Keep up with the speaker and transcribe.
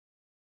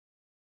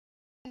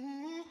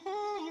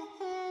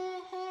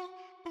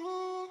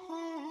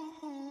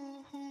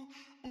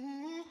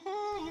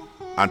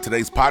On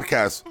today's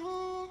podcast,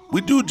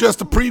 we do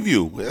just a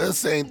preview.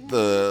 This ain't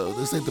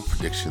the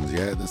predictions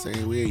yet.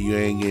 You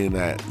ain't getting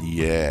that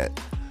yet.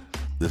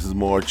 This is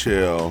more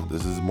chill.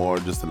 This is more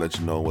just to let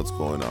you know what's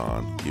going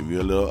on, give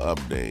you a little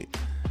update,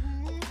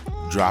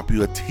 drop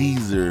you a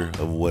teaser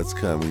of what's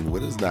coming.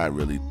 What is not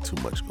really too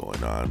much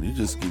going on. You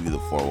just give you the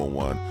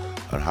 411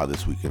 on how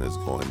this weekend is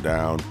going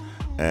down.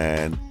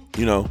 And,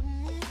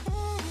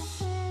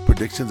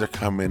 predictions are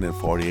coming in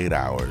 48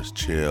 hours.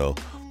 Chill.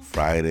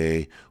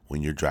 Friday,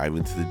 when you're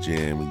driving to the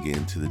gym and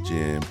getting to the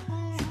gym,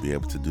 you'll be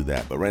able to do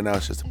that. But right now,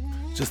 it's just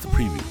a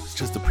preview.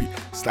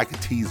 It's like a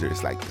teaser.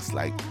 It's like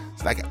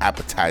an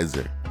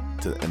appetizer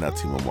to the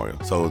NLT Memorial.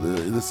 So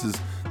this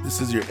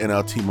is your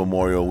NLT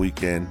Memorial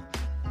Weekend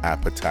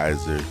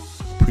appetizer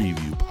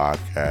preview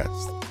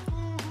podcast.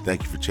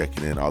 Thank you for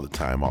checking in all the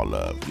time, all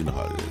love. You know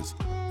how it is.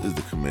 This is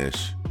the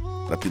Commish,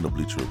 Latino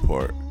Bleacher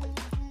Report.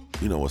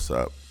 You know what's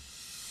up.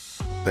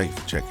 Thank you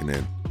for checking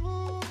in.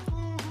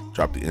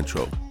 Drop the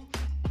intro.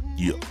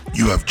 Yeah.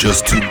 You have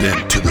just tuned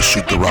in to the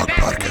Shoot the Rock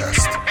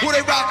podcast. Who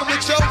they rockin'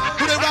 with, yo?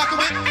 Who they rockin'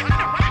 with?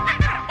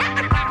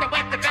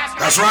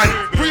 That's right.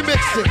 Remix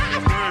it.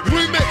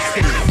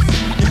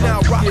 You're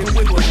now rockin'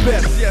 with the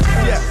best. Yes.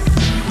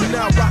 You're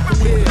now rockin'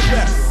 with the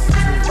best.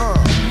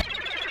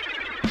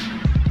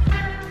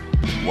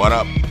 What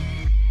up?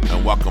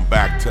 And welcome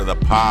back to the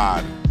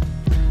pod.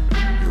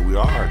 Here we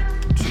are,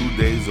 2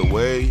 days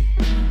away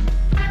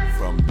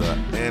from the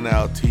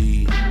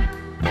NLT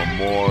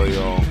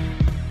Memorial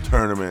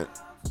Tournament,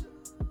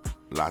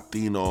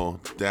 Latino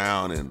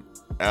down in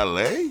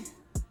LA.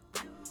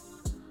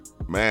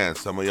 Man,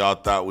 some of y'all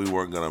thought we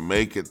weren't gonna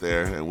make it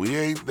there, and we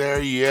ain't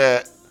there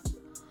yet.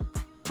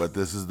 But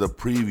this is the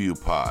preview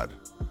pod.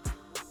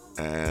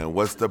 And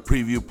what's the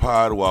preview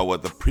pod? Well,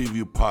 what the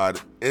preview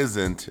pod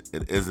isn't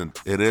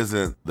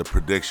the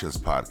predictions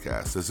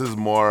podcast. This is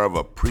more of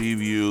a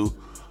preview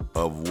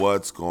of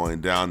what's going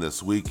down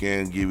this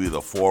weekend, give you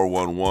the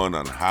 411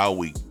 on how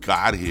we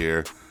got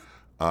here.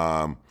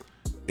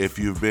 If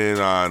you've been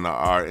on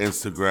our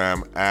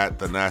Instagram at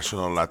the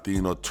National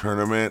Latino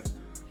Tournament,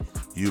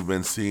 you've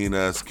been seeing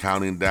us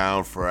counting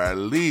down for at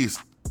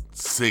least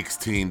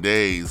 16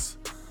 days.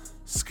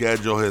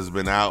 Schedule has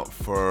been out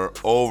for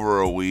over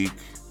a week,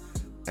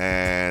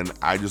 and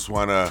I just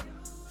want to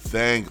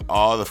thank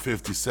all the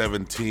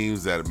 57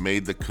 teams that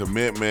made the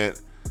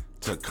commitment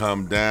to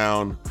come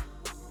down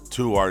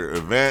to our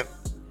event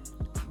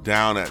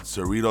down at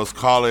Cerritos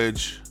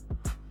College.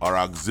 Our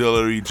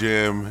auxiliary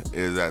gym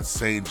is at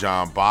St.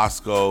 John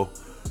Bosco,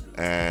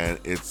 and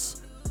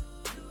it's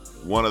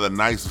one of the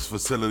nicest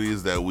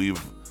facilities that we've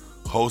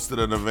hosted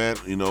an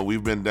event.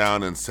 We've been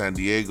down in San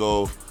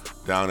Diego,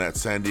 down at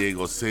San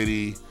Diego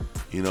City,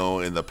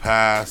 in the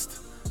past,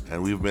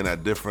 and we've been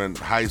at different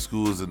high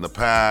schools in the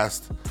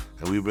past,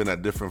 and we've been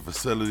at different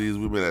facilities.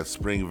 We've been at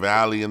Spring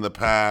Valley in the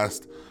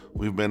past.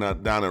 We've been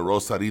down at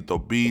Rosarito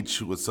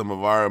Beach with some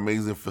of our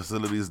amazing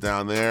facilities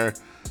down there,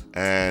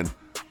 and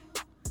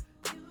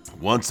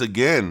once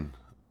again,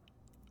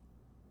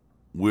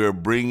 we're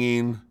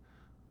bringing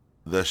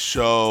the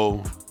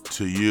show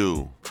to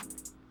you.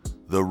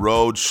 The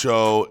road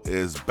show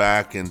is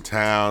back in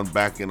town,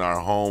 back in our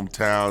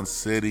hometown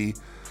city,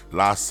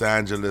 Los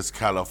Angeles,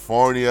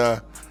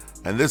 California.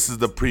 And this is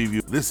the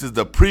preview. This is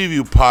the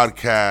preview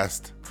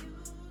podcast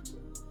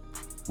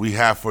we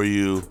have for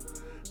you.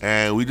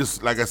 And we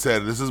just, like I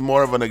said, this is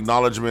more of an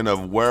acknowledgement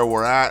of where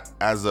we're at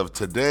as of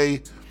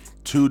today.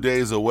 2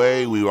 days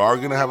away. We are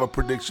going to have a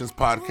predictions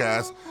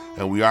podcast,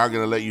 and we are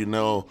going to let you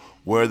know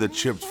where the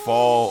chips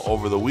fall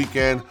over the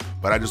weekend.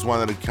 But I just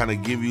wanted to kind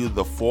of give you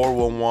the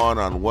 411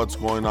 on what's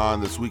going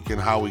on this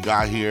weekend, how we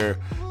got here,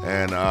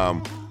 and,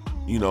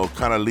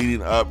 kind of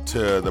leading up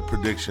to the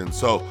predictions.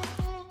 So,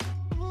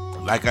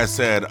 like I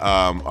said,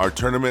 our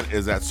tournament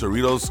is at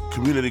Cerritos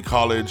Community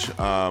College.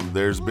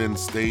 There's been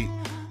state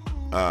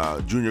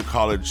junior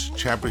college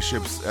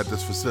championships at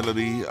this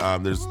facility.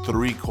 There's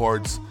 3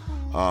 courts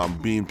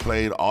being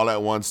played all at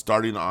once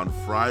starting on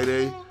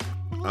Friday.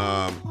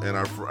 And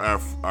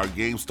our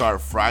games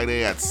start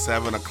Friday at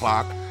 7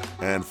 o'clock.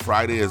 And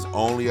Friday is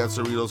only at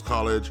Cerritos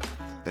College.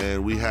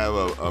 And we have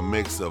a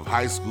mix of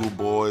high school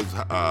boys,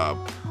 a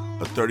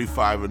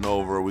 35 and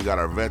over. We got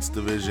our vets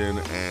division,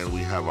 and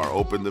we have our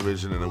open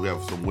division, and then we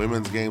have some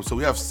women's games. So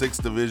we have 6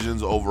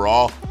 divisions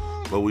overall.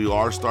 But we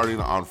are starting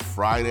on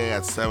Friday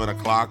at 7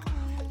 o'clock.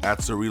 At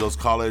Cerritos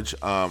College.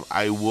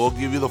 I will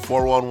give you the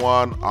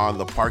 411 on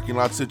the parking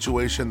lot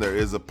situation. There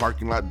is a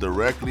parking lot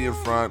directly in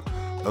front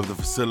of the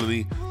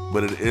facility,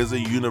 but it is a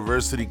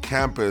university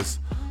campus,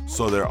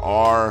 so there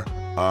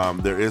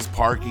is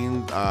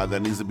parking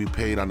that needs to be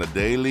paid on a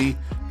daily.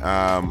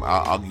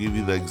 I'll give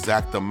you the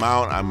exact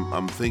amount.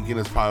 I'm thinking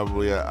it's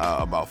probably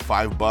about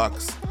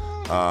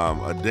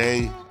 $5 a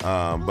day,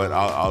 but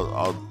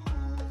I'll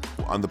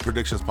on the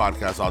predictions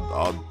podcast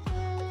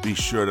I'll be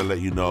sure to let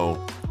you know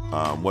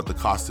what the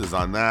cost is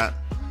on that.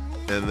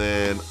 And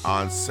then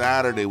on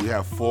Saturday, we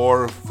have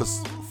four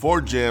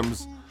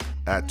gyms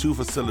at 2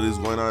 facilities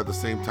going on at the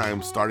same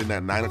time, starting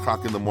at 9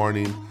 o'clock in the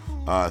morning.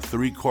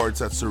 3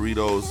 courts at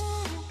Cerritos,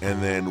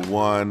 and then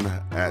one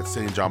at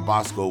St. John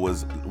Bosco,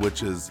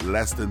 which is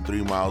less than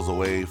 3 miles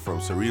away from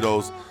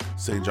Cerritos.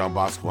 St. John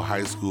Bosco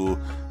High School.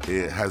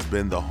 It has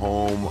been the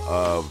home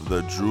of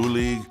the Drew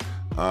League,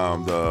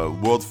 the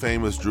world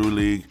famous Drew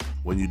League.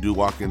 When you do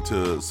walk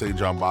into St.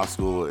 John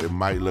Bosco, it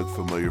might look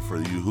familiar for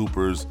you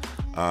Hoopers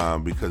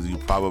because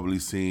you've probably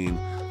seen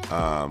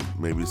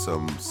maybe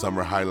some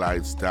summer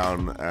highlights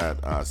down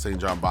at St.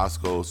 John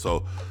Bosco.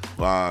 So,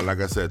 like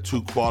I said,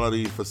 2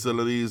 quality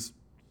facilities.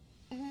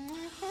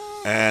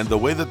 And the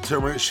way the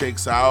tournament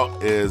shakes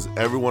out is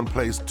everyone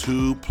plays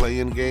 2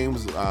 play-in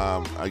games.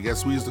 I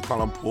guess we used to call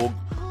them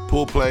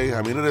pool play.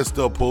 I mean, it is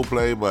still pool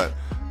play, but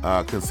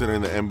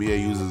considering the NBA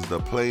uses the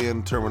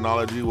play-in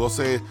terminology, we'll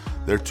say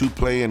they're 2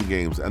 play-in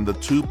games. And the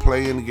 2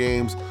 play-in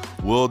games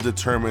will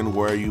determine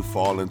where you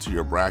fall into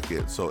your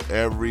bracket. So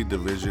every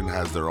division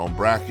has their own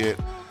bracket.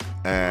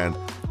 And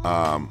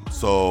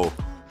so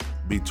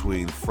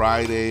between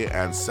Friday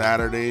and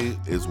Saturday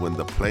is when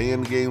the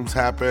play-in games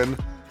happen.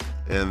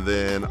 And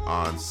then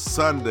on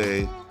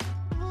Sunday,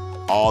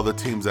 all the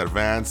teams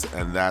advance,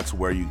 and that's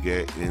where you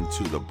get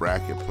into the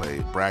bracket play.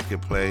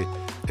 Bracket play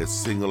is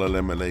single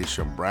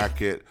elimination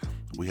bracket.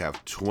 We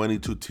have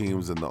 22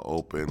 teams in the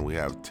open. We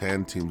have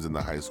 10 teams in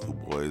the high school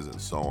boys, and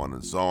so on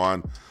and so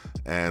on.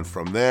 And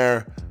from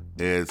there,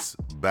 it's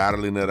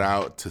battling it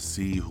out to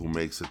see who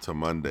makes it to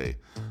Monday.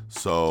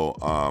 So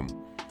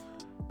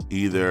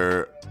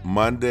either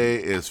Monday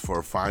is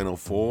for Final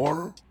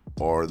Four,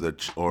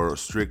 or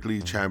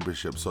strictly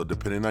championship. So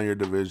depending on your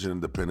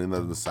division, depending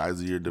on the size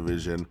of your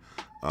division,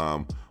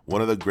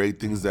 one of the great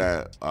things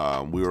that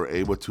we were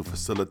able to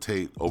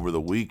facilitate over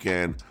the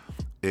weekend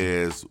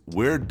is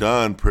we're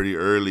done pretty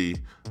early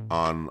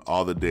on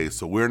all the days.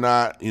 So we're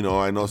not,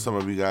 I know some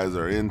of you guys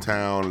are in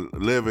town,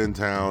 live in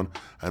town.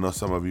 I know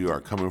some of you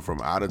are coming from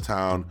out of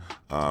town,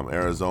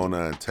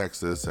 Arizona and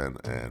Texas and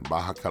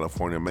Baja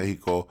California,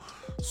 Mexico.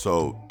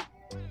 So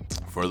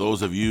for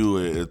those of you,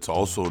 it's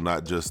also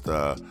not just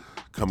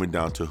coming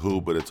down to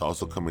hoop, but it's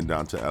also coming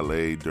down to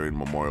LA during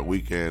Memorial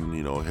Weekend,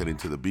 heading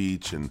to the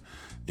beach and,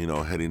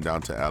 heading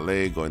down to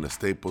LA, going to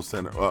Staples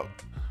Center,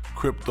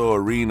 Crypto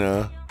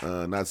Arena,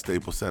 not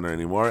Staples Center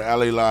anymore,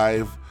 LA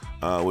Live,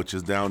 which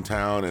is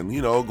downtown, and,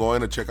 going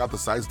to check out the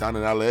sites down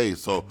in LA.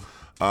 So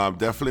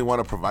definitely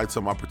want to provide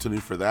some opportunity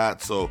for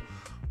that. So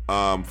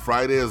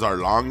Friday is our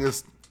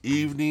longest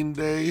evening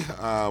day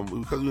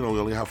because we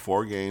only have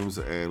 4 games,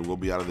 and we'll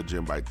be out of the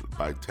gym by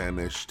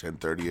 10-ish,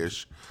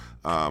 10:30-ish.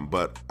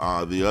 But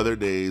the other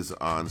days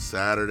on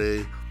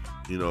Saturday,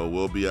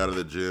 we'll be out of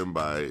the gym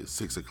by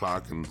 6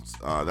 o'clock, and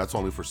that's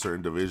only for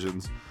certain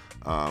divisions.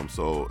 And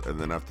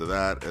then after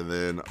that, and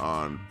then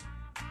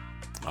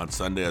on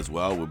Sunday as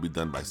well, we'll be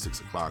done by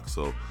 6 o'clock.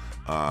 So,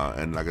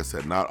 and like I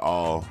said, not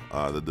all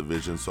the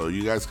divisions. So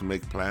you guys can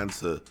make plans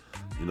to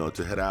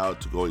head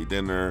out, to go eat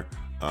dinner,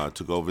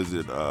 to go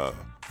visit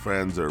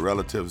friends or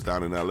relatives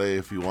down in LA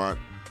if you want.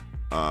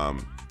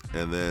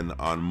 And then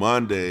on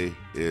Monday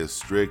is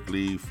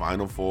strictly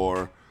Final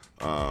Four.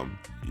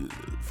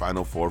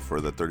 Final Four for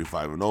the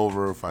 35 and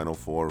over, Final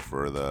Four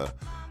for the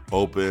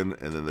Open,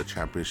 and then the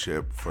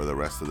championship for the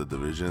rest of the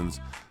divisions.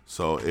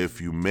 So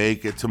if you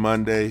make it to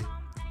Monday,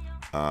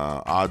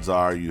 odds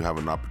are you have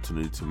an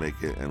opportunity to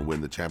make it and win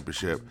the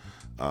championship.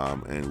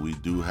 And we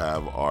do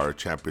have our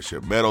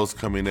championship medals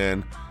coming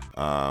in,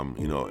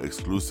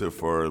 exclusive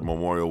for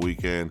Memorial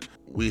Weekend.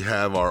 We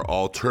have our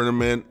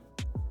all-tournament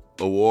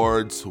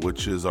awards,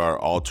 which is our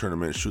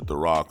all-tournament Shoot the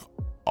Rock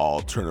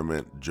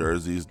all-tournament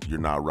jerseys. You're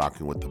not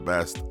rocking with the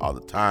best all the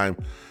time.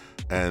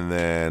 And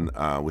then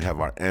we have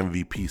our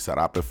MVP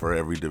Sarape for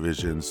every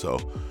division.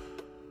 So,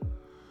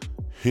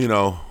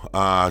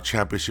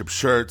 championship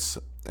shirts.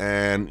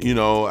 And,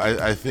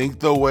 I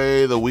think the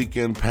way the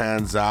weekend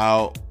pans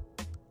out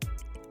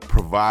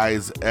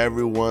provides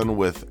everyone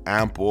with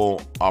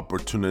ample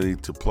opportunity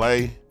to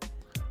play,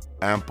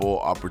 ample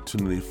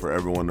opportunity for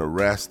everyone to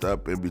rest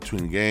up in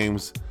between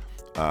games.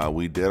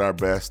 We did our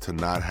best to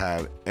not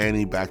have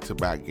any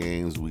back-to-back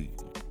games. We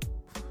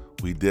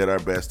did our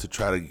best to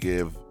try to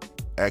give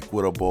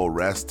equitable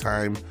rest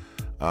time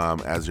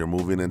as you're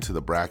moving into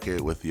the bracket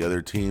with the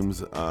other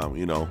teams.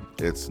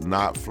 It's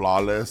not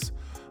flawless,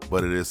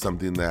 but it is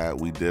something that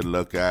we did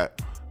look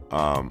at,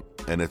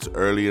 and it's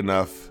early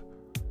enough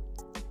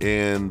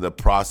in the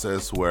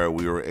process where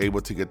we were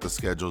able to get the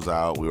schedules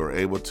out. We were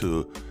able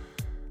to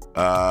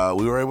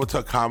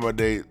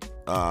accommodate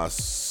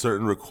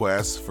certain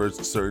requests for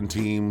certain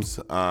teams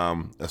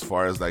as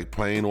far as like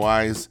playing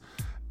wise.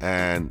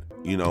 And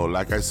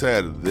like I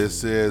said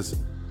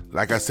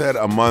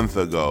a month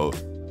ago,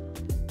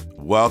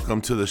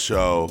 welcome to the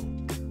show.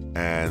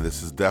 And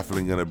this is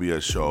definitely going to be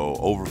a show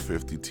over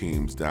 50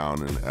 teams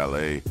down in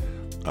LA,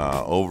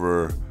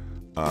 over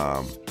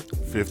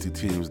 50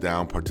 teams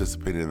down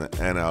participating in the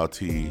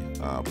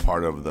NLT,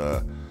 part of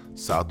the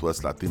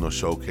Southwest Latino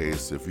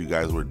Showcase. If you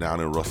guys were down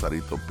in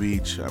Rosarito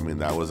Beach,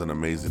 that was an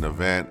amazing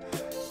event.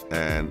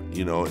 And,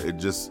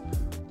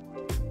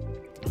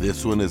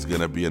 this one is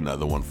going to be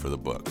another one for the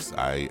books.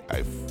 I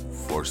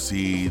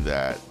foresee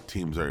that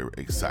teams are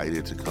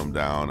excited to come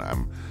down.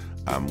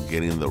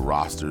 getting the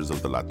rosters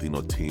of the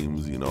Latino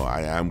teams. You know,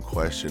 I am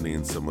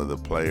questioning some of the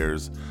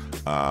players.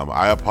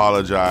 I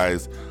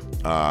apologize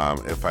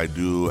if I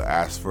do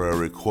ask for a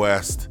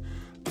request,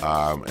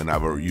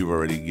 and you've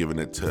already given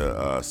it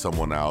to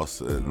someone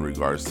else in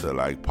regards to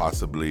like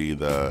possibly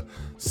the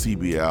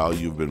CBL.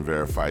 You've been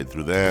verified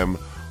through them,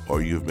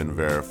 or you've been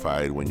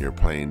verified when you're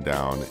playing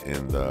down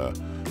in the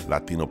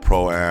Latino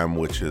Pro-Am,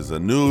 which is a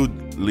new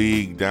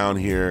league down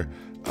here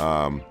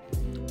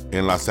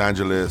in Los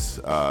Angeles,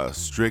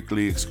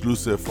 strictly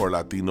exclusive for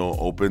Latino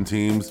open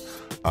teams,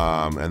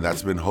 and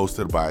that's been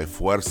hosted by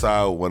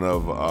Fuerza, one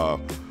of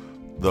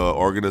the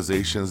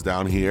organizations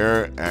down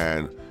here.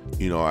 And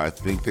you know, I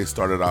think they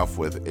started off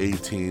with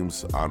 8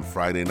 teams on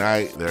Friday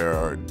night.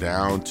 They're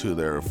down to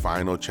their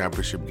final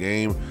championship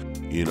game.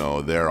 You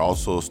know, they're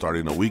also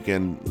starting a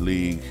weekend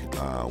league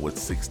with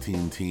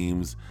 16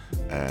 teams,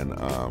 and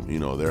you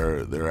know,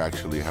 they're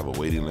actually have a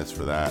waiting list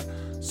for that.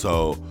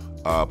 So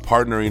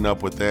partnering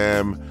up with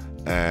them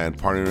and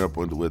partnering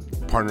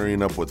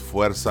up with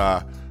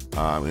Fuerza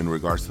in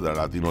regards to the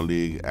Latino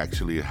League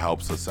actually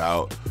helps us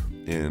out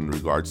in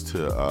regards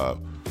to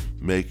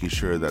making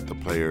sure that the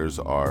players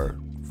are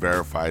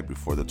verified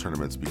before the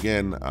tournaments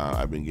begin.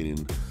 I've been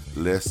getting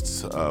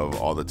lists of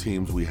all the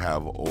teams. We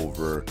have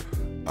over,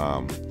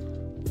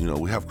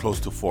 we have close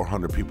to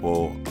 400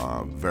 people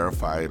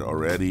verified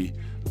already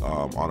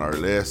on our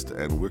list,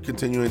 and we're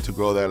continuing to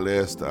grow that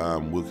list.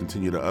 We'll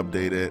continue to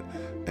update it,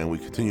 and we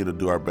continue to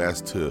do our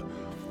best to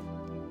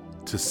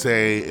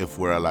say if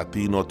we're a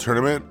Latino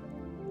tournament,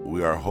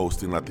 we are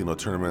hosting Latino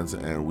tournaments,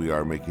 and we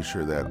are making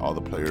sure that all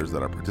the players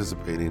that are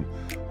participating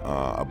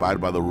abide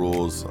by the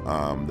rules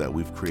that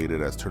we've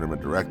created as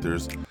tournament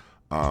directors.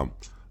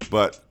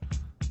 But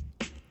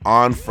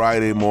on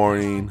Friday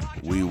morning,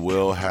 we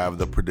will have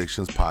the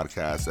Predictions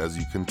podcast. As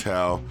you can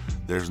tell,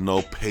 there's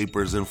no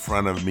papers in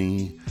front of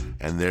me,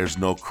 and there's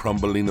no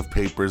crumbling of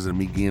papers and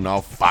me getting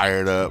all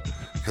fired up,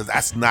 because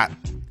that's not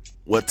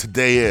what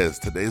today is.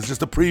 Today is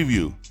just a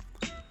preview.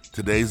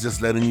 Today's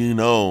just letting you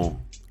know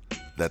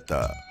that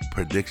the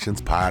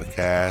Predictions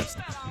podcast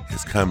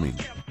is coming.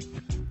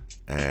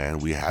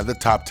 And we have the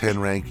top 10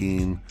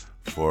 ranking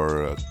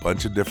for a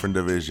bunch of different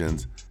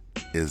divisions.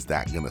 Is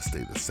that going to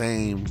stay the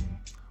same?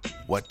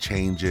 What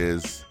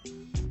changes?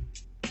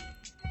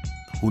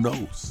 Who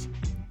knows?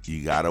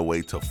 You got to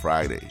wait till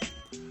Friday.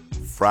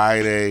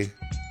 Friday,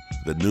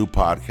 the new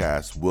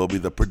podcast will be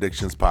the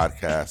Predictions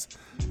podcast.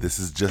 This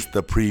is just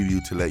the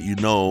preview to let you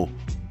know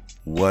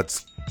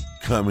what's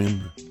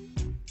coming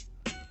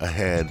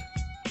ahead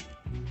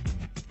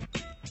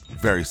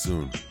very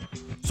soon.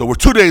 So we're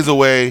 2 days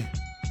away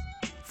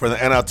for the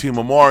NLT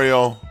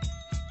Memorial.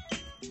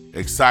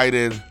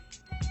 Excited.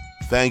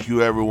 Thank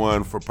you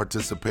everyone for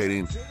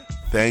participating.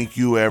 Thank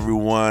you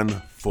everyone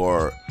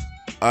for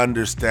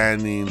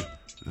understanding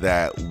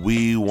that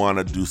we want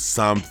to do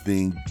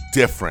something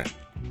different.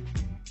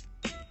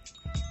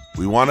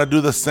 We want to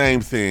do the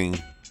same thing,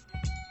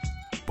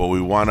 but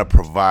we want to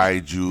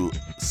provide you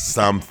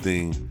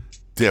something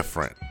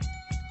different.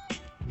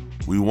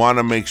 We want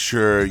to make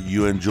sure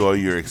you enjoy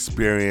your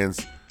experience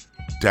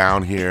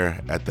down here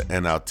at the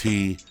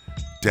NLT,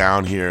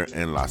 down here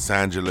in Los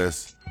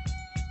Angeles.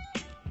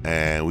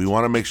 And we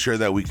want to make sure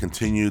that we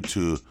continue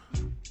to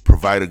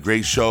provide a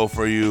great show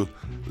for you.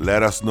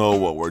 Let us know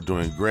what we're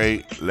doing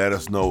great. Let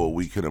us know what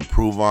we can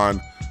improve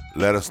on.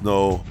 Let us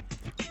know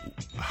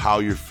how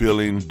you're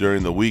feeling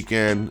during the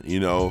weekend. You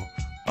know,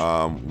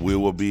 we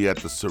will be at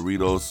the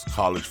Cerritos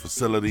College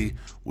facility.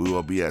 We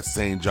will be at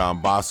St.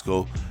 John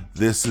Bosco.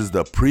 This is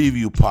the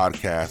preview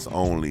podcast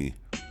only.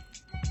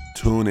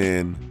 Tune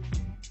in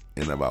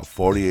about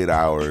 48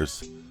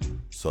 hours,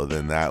 so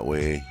then that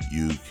way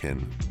you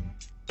can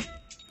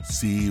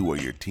see where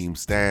your team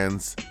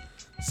stands,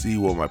 see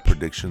what my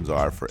predictions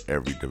are for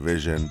every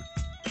division,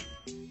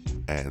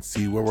 and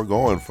see where we're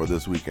going for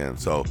this weekend.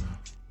 So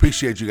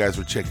appreciate you guys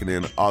for checking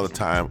in all the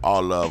time.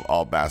 All love,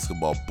 all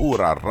basketball,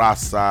 pura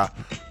raza,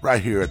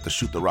 right here at the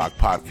Shoot the Rock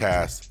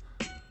podcast.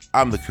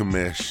 I'm the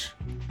commish.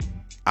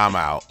 I'm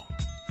out.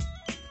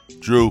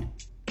 Drew,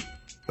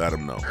 let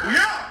him know.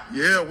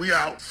 Yeah, we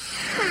out.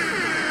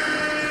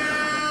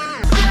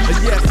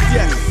 Yes,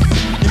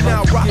 you're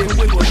now rocking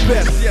with the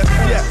best.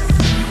 Yes,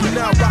 you're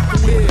now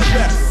rocking with the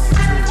best.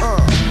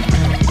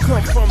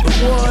 Come from the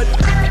wood.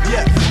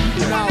 Yes,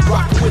 you're now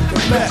rocking with the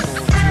best.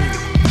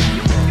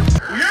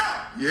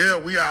 Yeah,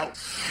 we out.